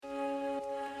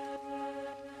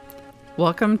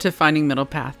Welcome to Finding Middle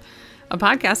Path, a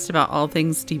podcast about all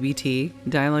things DBT,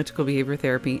 dialectical behavior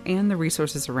therapy, and the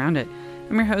resources around it.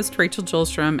 I'm your host, Rachel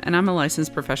Jolstrom, and I'm a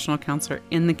licensed professional counselor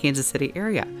in the Kansas City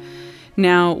area.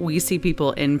 Now, we see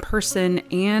people in person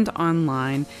and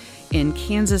online in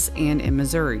Kansas and in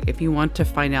Missouri. If you want to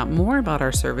find out more about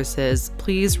our services,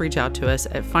 please reach out to us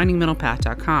at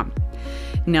findingmiddlepath.com.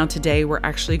 Now, today we're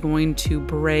actually going to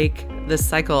break the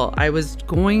cycle. I was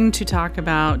going to talk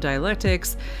about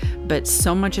dialectics, but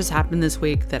so much has happened this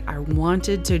week that I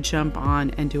wanted to jump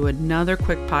on and do another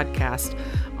quick podcast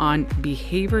on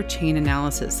behavior chain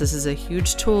analysis. This is a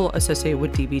huge tool associated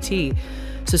with DBT.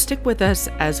 So stick with us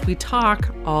as we talk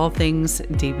all things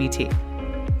DBT.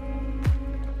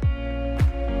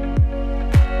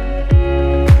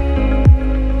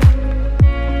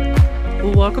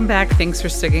 Welcome back. Thanks for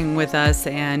sticking with us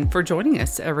and for joining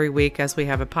us every week as we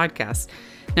have a podcast.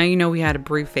 Now, you know, we had a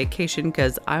brief vacation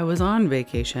because I was on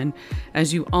vacation,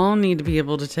 as you all need to be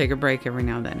able to take a break every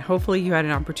now and then. Hopefully you had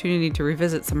an opportunity to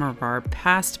revisit some of our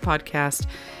past podcasts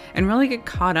and really get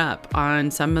caught up on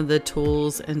some of the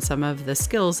tools and some of the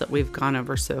skills that we've gone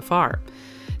over so far.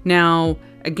 Now,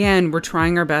 again, we're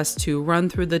trying our best to run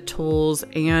through the tools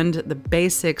and the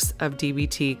basics of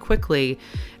DBT quickly,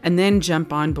 and then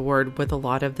jump on board with a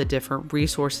lot of the different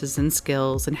resources and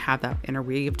skills and have that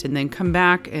interweaved, and then come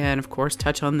back and, of course,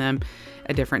 touch on them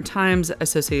at different times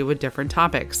associated with different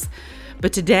topics.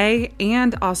 But today,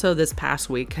 and also this past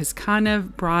week, has kind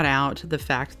of brought out the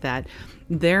fact that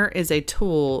there is a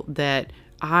tool that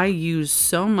I use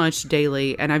so much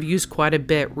daily, and I've used quite a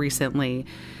bit recently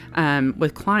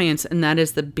with clients, and that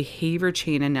is the behavior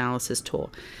chain analysis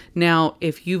tool. Now,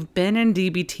 if you've been in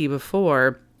DBT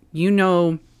before, you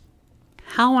know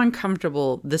how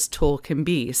uncomfortable this tool can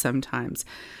be sometimes.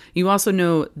 You also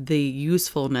know the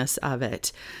usefulness of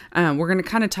it. We're going to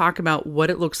kind of talk about what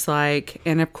it looks like.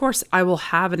 And of course, I will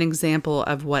have an example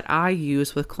of what I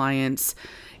use with clients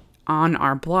on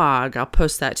our blog. I'll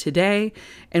post that today,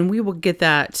 and we will get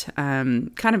that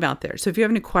kind of out there. So if you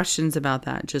have any questions about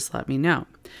that, just let me know.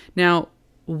 Now,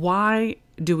 why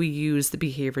do we use the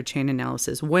behavior chain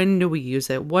analysis? When do we use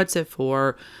it? What's it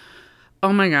for?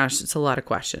 Oh my gosh, it's a lot of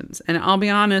questions. And I'll be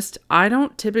honest, I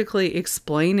don't typically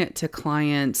explain it to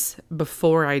clients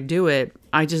before I do it.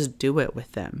 I just do it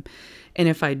with them. And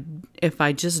if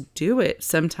I just do it,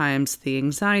 sometimes the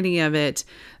anxiety of it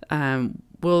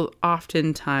will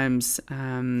oftentimes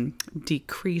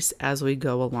decrease as we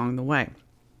go along the way.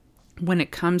 When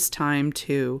it comes time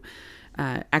to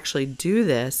actually do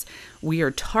this, we are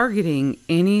targeting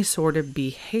any sort of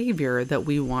behavior that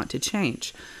we want to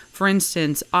change. For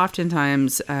instance,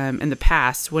 oftentimes in the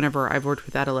past, whenever I've worked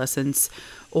with adolescents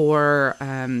or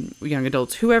young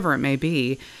adults, whoever it may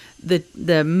be,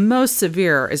 the most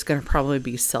severe is going to probably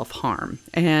be self-harm.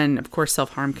 And of course,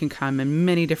 self-harm can come in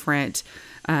many different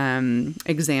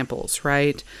examples,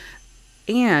 right?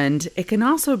 And it can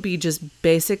also be just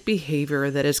basic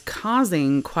behavior that is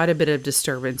causing quite a bit of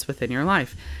disturbance within your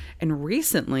life. And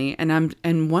recently,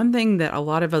 and one thing that a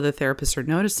lot of other therapists are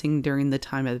noticing during the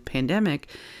time of the pandemic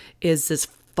is this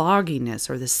fogginess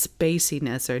or this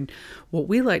spaciness, or what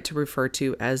we like to refer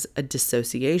to as a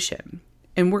dissociation.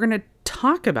 And we're going to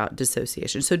talk about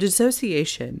dissociation. So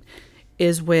dissociation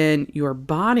is when your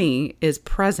body is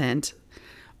present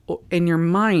and your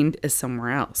mind is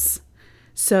somewhere else.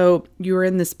 So you're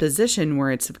in this position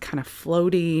where it's kind of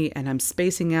floaty and I'm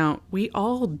spacing out. We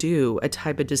all do a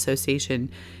type of dissociation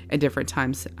at different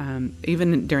times,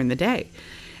 even during the day.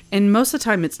 And most of the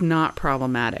time it's not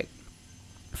problematic.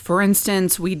 For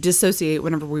instance, we dissociate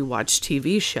whenever we watch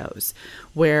TV shows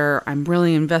where I'm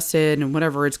really invested in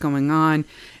whatever is going on.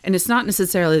 And it's not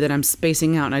necessarily that I'm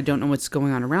spacing out and I don't know what's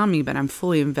going on around me, but I'm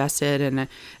fully invested and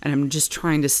I'm just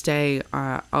trying to stay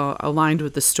aligned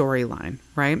with the storyline,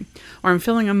 right? Or I'm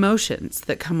feeling emotions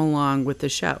that come along with the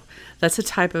show. That's a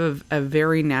type of a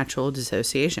very natural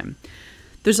dissociation.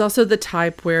 There's also the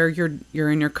type where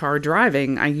you're in your car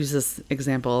driving. I use this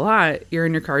example a lot. You're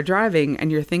in your car driving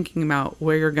and you're thinking about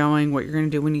where you're going, what you're going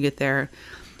to do when you get there.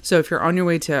 So if you're on your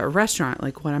way to a restaurant,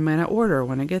 like what am I going to order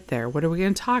when I get there? What are we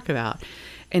going to talk about?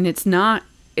 And it's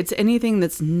anything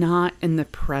that's not in the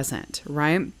present,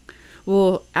 right?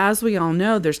 Well, as we all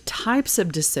know, there's types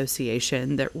of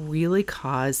dissociation that really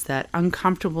cause that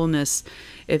uncomfortableness.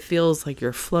 It feels like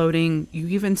you're floating. You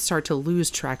even start to lose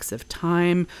tracks of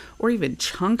time or even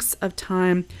chunks of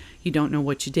time. You don't know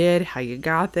what you did, how you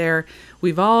got there.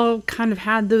 We've all kind of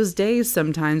had those days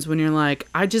sometimes when you're like,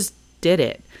 I just did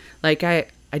it. Like I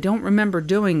don't remember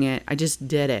doing it. I just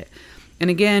did it. And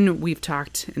again, we've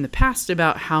talked in the past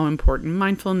about how important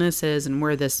mindfulness is and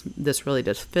where this really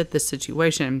does fit this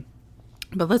situation.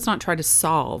 But let's not try to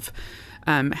solve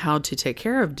how to take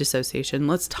care of dissociation.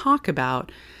 Let's talk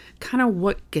about kind of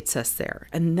what gets us there.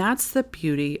 And that's the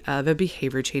beauty of a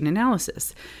behavior chain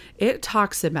analysis. It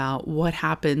talks about what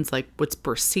happens, like what's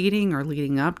preceding or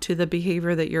leading up to the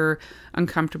behavior that you're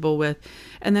uncomfortable with.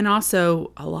 And then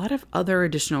also a lot of other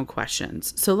additional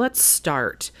questions. So let's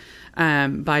start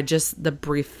by just the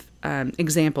brief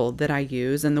example that I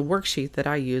use and the worksheet that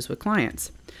I use with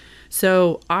clients.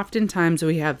 So oftentimes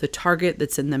we have the target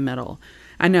that's in the middle.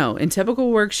 I know in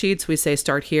typical worksheets, we say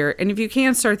start here. And if you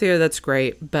can start there, that's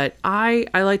great. But I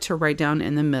like to write down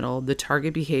in the middle the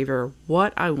target behavior,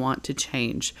 what I want to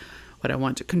change, what I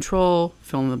want to control,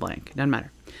 fill in the blank. It doesn't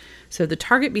matter. So the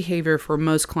target behavior for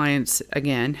most clients,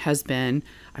 again, has been,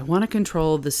 I want to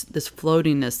control this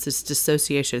floatiness, this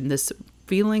dissociation, this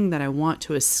feeling that I want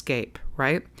to escape,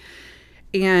 right?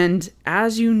 And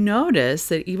as you notice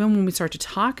that even when we start to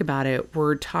talk about it,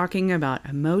 we're talking about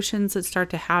emotions that start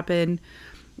to happen.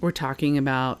 We're talking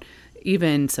about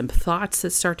even some thoughts that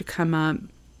start to come up.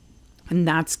 And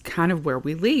that's kind of where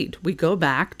we lead. We go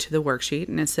back to the worksheet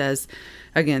and it says,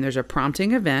 again, there's a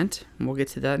prompting event, and we'll get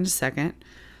to that in a second.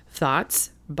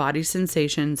 Thoughts, body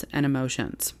sensations, and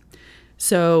emotions.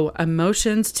 So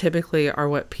emotions typically are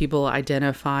what people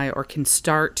identify or can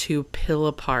start to peel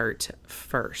apart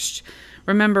first.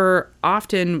 Remember,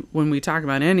 often when we talk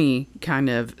about any kind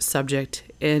of subject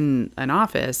in an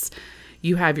office,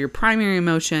 you have your primary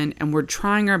emotion, and we're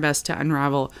trying our best to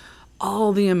unravel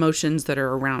all the emotions that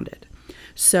are around it.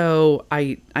 So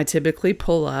I typically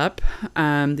pull up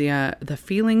the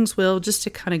feelings wheel just to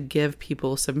kind of give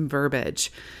people some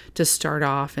verbiage to start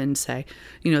off and say,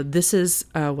 this is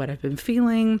what I've been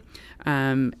feeling.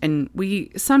 And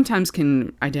we sometimes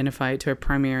can identify it to a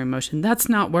primary emotion. That's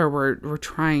not where we're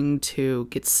trying to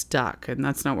get stuck. And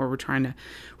that's not where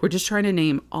we're just trying to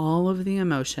name all of the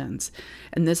emotions.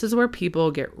 And this is where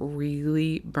people get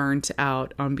really burnt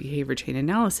out on behavior chain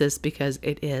analysis, because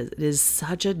it is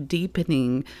such a deepening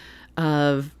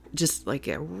of just like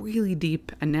a really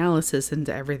deep analysis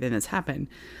into everything that's happened.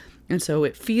 And so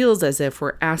it feels as if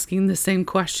we're asking the same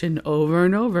question over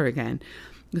and over again.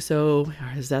 So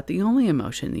is that the only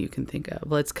emotion that you can think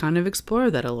of? Let's kind of explore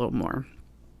that a little more.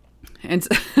 And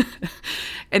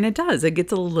and it does. It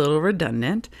gets a little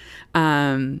redundant,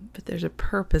 but there's a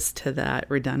purpose to that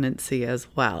redundancy as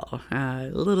well. A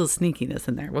little sneakiness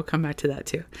in there. We'll come back to that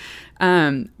too.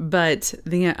 But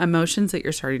the emotions that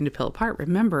you're starting to peel apart,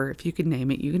 remember, if you can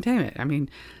name it, you can tame it. I mean,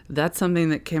 that's something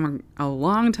that came a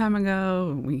long time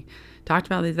ago. We talked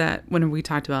about that when we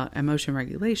talked about emotion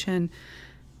regulation.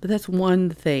 But that's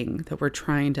one thing that we're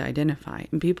trying to identify.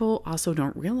 And people also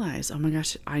don't realize, oh my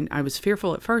gosh, I was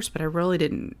fearful at first, but I really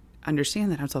didn't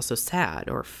understand that I was also sad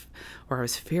or I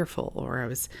was fearful, or I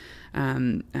was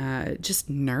just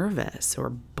nervous or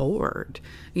bored.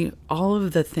 All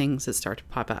of the things that start to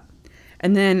pop up.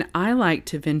 And then I like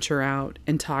to venture out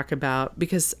and talk about,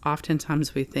 because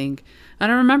oftentimes we think, I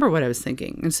don't remember what I was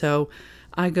thinking. And so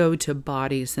I go to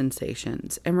body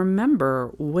sensations. And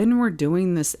remember, when we're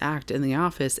doing this act in the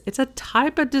office, it's a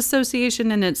type of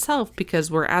dissociation in itself,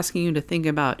 because we're asking you to think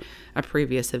about a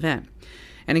previous event.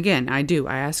 And again, I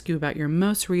ask you about your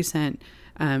most recent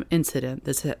incident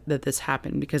that this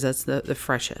happened, because that's the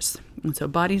freshest. And so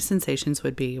body sensations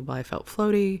would be, well, I felt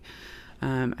floaty.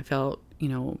 I felt,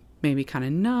 maybe kind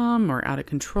of numb or out of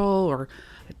control or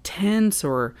tense,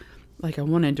 or like I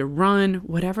wanted to run.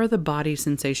 Whatever the body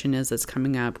sensation is that's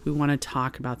coming up, we want to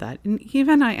talk about that. And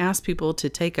even I ask people to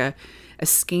take a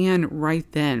scan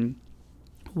right then.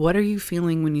 What are you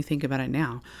feeling when you think about it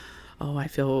now? Oh, I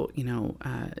feel,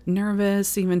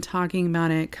 nervous even talking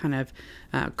about it, kind of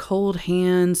cold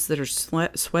hands that are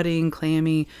sweaty and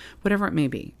clammy, whatever it may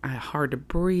be, hard to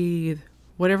breathe,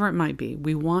 whatever it might be.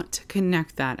 We want to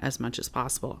connect that as much as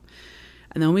possible.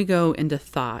 And then we go into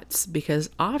thoughts,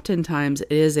 because oftentimes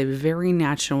it is a very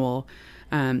natural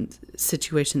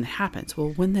situation that happens. Well,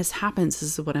 when this happens,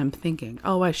 this is what I'm thinking.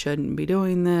 Oh, I shouldn't be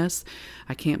doing this.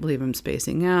 I can't believe I'm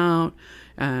spacing out.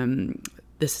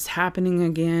 This is happening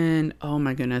again. Oh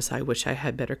my goodness, I wish I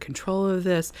had better control of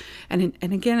this. And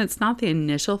again, it's not the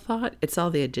initial thought, it's all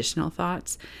the additional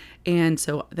thoughts. And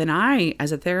so then I,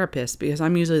 as a therapist, because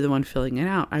I'm usually the one filling it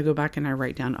out, I go back and I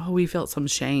write down, oh, we felt some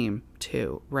shame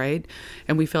too, right?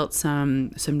 And we felt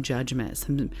some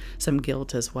judgment, some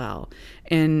guilt as well.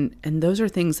 And those are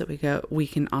things that we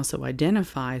can also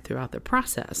identify throughout the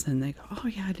process. And they go, oh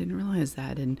yeah, I didn't realize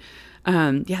that. And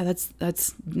yeah,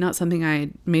 that's not something I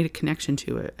made a connection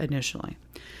to initially.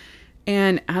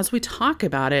 And as we talk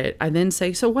about it, I then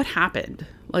say, so what happened?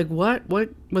 Like what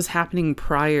was happening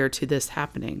prior to this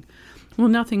happening? Well,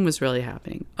 nothing was really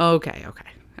happening. Okay.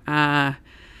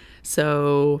 So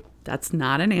So that's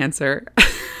not an answer.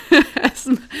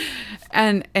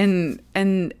 And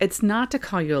it's not to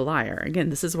call you a liar. Again,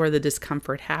 this is where the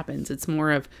discomfort happens. It's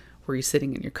more of, were you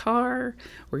sitting in your car?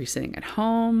 Were you sitting at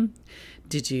home?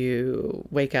 Did you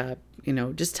wake up?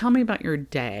 Just tell me about your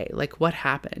day. Like, what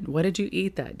happened? What did you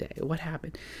eat that day? What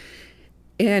happened?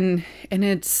 And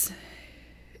it's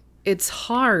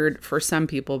hard for some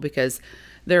people, because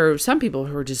there are some people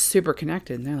who are just super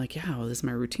connected and they're like, yeah, well, this is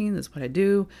my routine. This is what I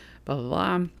do, blah, blah,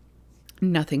 blah.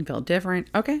 Nothing felt different.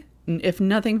 Okay. If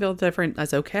nothing felt different,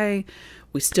 that's okay.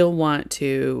 We still want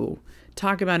to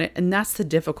talk about it. And that's the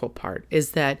difficult part,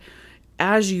 is that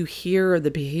as you hear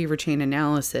the behavior chain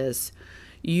analysis,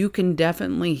 you can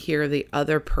definitely hear the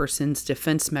other person's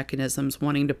defense mechanisms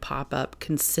wanting to pop up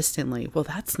consistently. Well,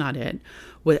 that's not it.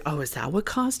 Is that what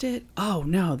caused it? Oh,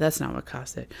 no, that's not what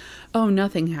caused it. Oh,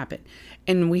 nothing happened.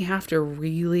 And we have to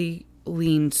really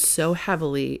lean so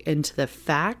heavily into the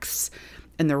facts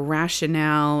and the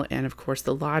rationale and, of course,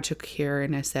 the logic here.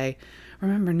 And I say,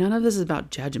 remember, none of this is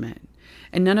about judgment,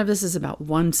 and none of this is about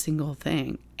one single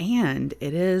thing. And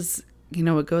it is,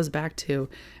 it goes back to,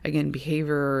 again,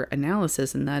 behavior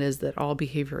analysis, and that is that all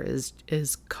behavior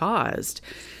is caused.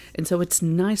 And so it's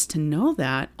nice to know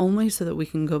that, only so that we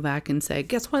can go back and say,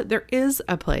 guess what? There is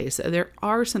a place. There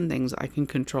are some things I can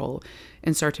control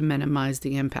and start to minimize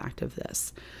the impact of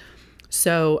this.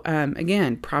 So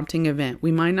again, prompting event.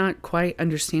 We might not quite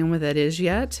understand what that is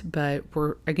yet, but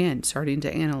we're, again, starting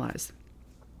to analyze.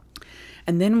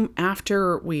 And then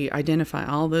after we identify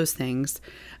all those things,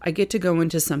 I get to go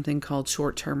into something called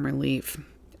short-term relief.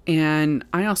 And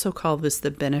I also call this the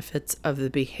benefits of the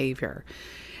behavior.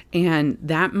 And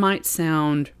that might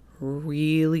sound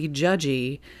really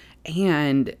judgy.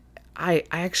 And I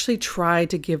actually try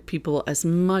to give people as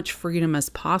much freedom as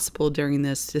possible during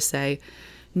this to say,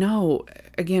 no,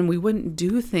 again, we wouldn't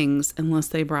do things unless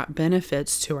they brought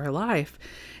benefits to our life.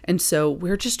 And so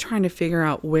we're just trying to figure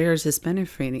out, where is this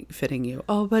benefiting you?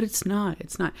 Oh, but it's not.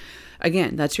 It's not.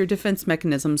 Again, that's your defense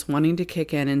mechanisms wanting to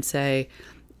kick in and say,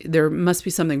 there must be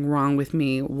something wrong with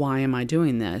me. Why am I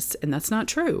doing this? And that's not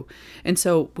true. And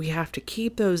so we have to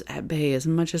keep those at bay as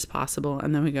much as possible.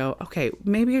 And then we go, okay,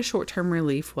 maybe a short-term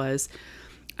relief was,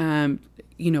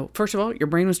 first of all, your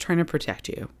brain was trying to protect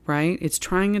you, right? It's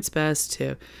trying its best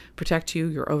to protect you.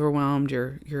 You're overwhelmed.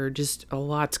 You're just, a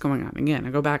lot's going on. Again, I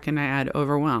go back and I add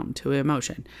overwhelmed to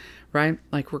emotion, right?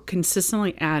 Like, we're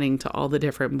consistently adding to all the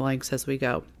different blanks as we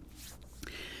go.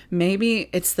 Maybe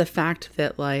it's the fact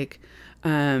that, like,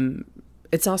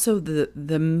 it's also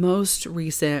the most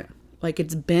recent, like,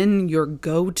 it's been your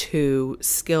go-to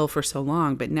skill for so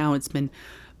long, but now it's been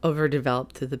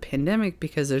overdeveloped through the pandemic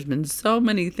because there's been so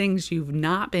many things you've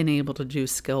not been able to do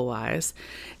skill-wise.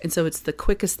 And so it's the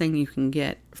quickest thing you can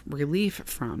get relief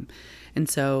from. And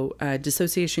so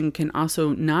dissociation can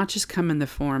also not just come in the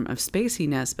form of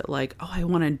spaciness, but like, oh, I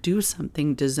want to do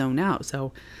something to zone out.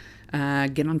 So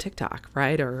get on TikTok,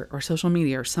 right? Or social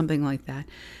media or something like that.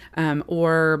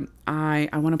 Or I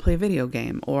want to play a video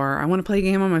game, or I want to play a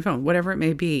game on my phone, whatever it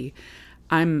may be.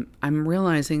 I'm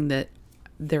realizing that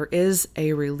there is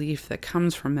a relief that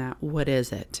comes from that. What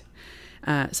is it?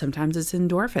 Sometimes it's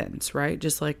endorphins, right?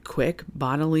 Just like quick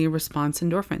bodily response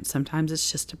endorphins. Sometimes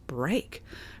it's just a break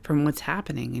from what's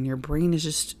happening and your brain is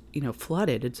just,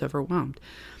 flooded. It's overwhelmed.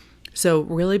 So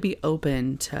really be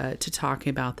open to talking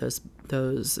about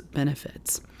those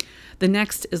benefits. The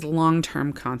next is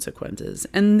long-term consequences.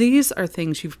 And these are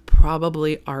things you've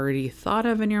probably already thought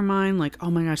of in your mind, like,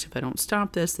 oh my gosh, if I don't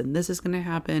stop this, then this is going to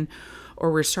happen.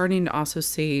 Or we're starting to also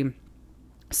see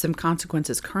some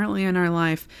consequences currently in our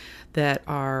life that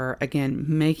are, again,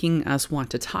 making us want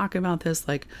to talk about this.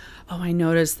 Like, oh, I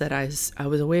noticed that I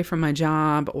was away from my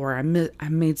job, or I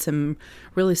made some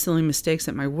really silly mistakes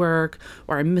at my work,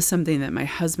 or I missed something that my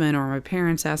husband or my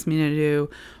parents asked me to do,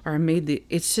 or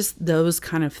it's just those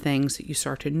kind of things that you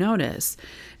start to notice.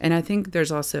 And I think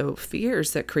there's also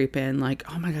fears that creep in, like,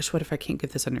 oh my gosh, what if I can't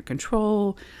get this under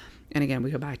control? And again,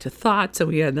 we go back to thoughts, so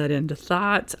we add that into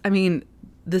thoughts. I mean,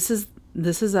 this is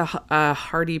a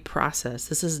hardy process.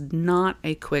 This is not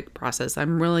a quick process.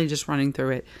 I'm really just running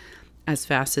through it as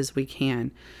fast as we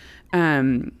can.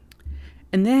 And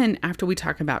then after we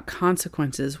talk about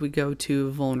consequences, we go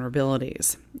to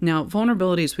vulnerabilities. Now,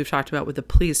 vulnerabilities we've talked about with the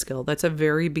please skill. That's a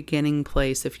very beginning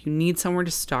place. If you need somewhere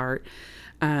to start,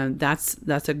 that's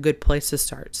a good place to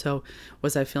start. So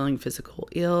was I feeling physical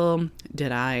ill?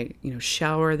 Did I,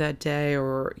 shower that day?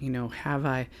 Or,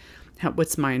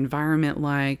 what's my environment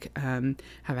like? Have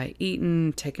I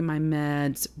eaten, taken my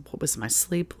meds? What was my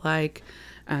sleep like?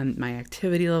 My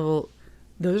activity level?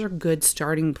 Those are good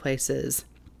starting places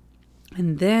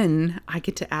And then I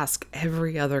get to ask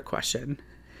every other question.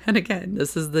 And again,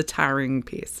 this is the tiring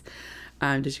piece.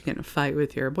 Did you get in a fight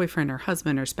with your boyfriend or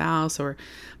husband or spouse or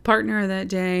partner that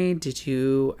day? Did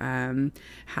you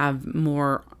have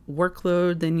more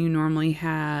workload than you normally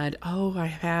had? Oh, I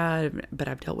had, but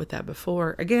I've dealt with that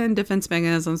before. Again, defense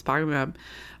mechanisms, popping up.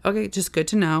 Okay, just good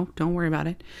to know. Don't worry about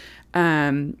it.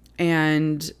 And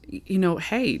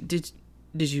hey, did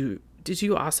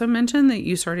you also mention that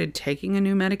you started taking a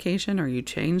new medication or you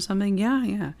changed something?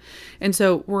 Yeah. And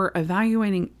so we're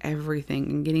evaluating everything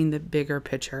and getting the bigger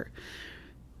picture.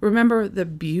 Remember, the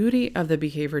beauty of the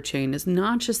behavior chain is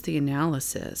not just the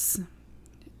analysis.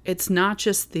 It's not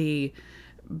just the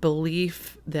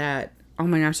belief that, oh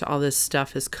my gosh, all this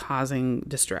stuff is causing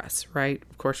distress, right?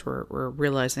 Of course, we're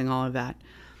realizing all of that.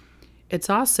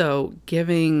 It's also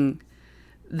giving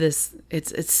this,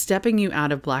 it's stepping you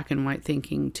out of black and white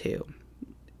thinking too.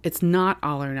 It's not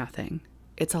all or nothing.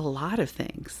 It's a lot of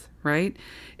things, right?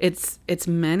 It's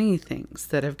many things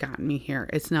that have gotten me here.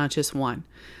 It's not just one.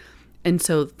 And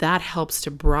so that helps to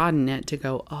broaden it to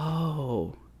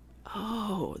go,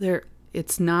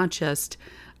 it's not just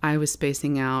I was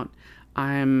spacing out,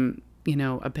 I'm,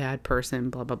 a bad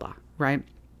person, blah, blah, blah, right?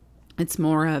 It's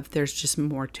more of there's just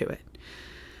more to it.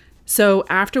 So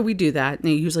after we do that, and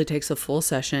it usually takes a full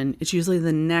session, it's usually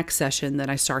the next session that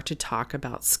I start to talk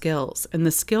about skills. And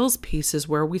the skills piece is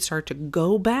where we start to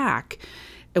go back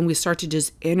and we start to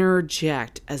just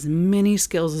interject as many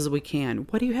skills as we can.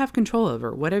 What do you have control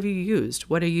over? What have you used?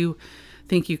 What do you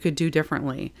think you could do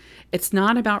differently? It's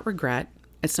not about regret.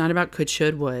 It's not about could,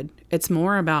 should, would. It's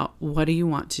more about what do you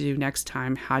want to do next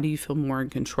time? How do you feel more in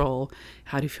control?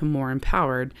 How do you feel more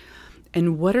empowered?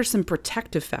 And what are some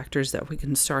protective factors that we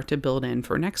can start to build in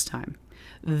for next time?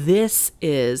 This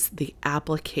is the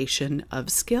application of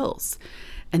skills.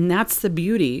 And that's the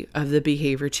beauty of the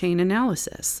behavior chain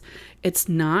analysis. It's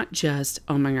not just,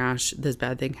 oh my gosh, this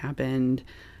bad thing happened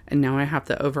and now I have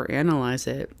to overanalyze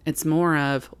it. It's more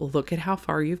of look at how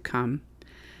far you've come.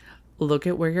 Look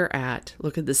at where you're at.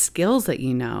 Look at the skills that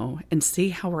you know and see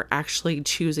how we're actually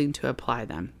choosing to apply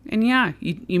them. And yeah,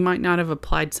 you might not have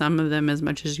applied some of them as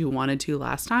much as you wanted to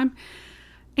last time.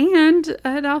 And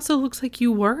it also looks like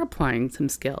you were applying some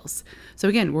skills. So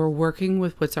again, we're working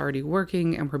with what's already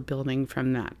working and we're building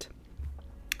from that.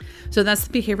 So that's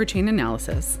the behavior chain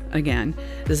analysis. Again,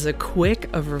 this is a quick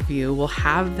overview. We'll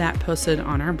have that posted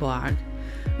on our blog.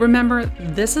 Remember,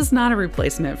 this is not a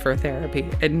replacement for therapy.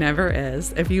 It never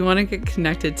is. If you want to get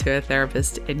connected to a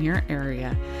therapist in your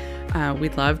area,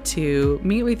 we'd love to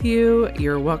meet with you.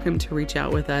 You're welcome to reach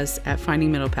out with us at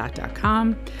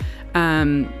findingmiddlepath.com.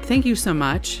 Thank you so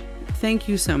much. Thank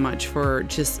you so much for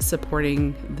just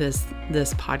supporting this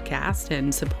podcast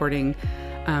and supporting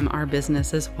our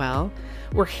business as well.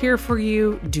 We're here for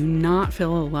you. Do not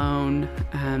feel alone.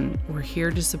 We're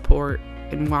here to support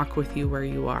and walk with you where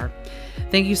you are.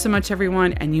 Thank you so much,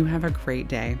 everyone, and you have a great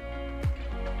day.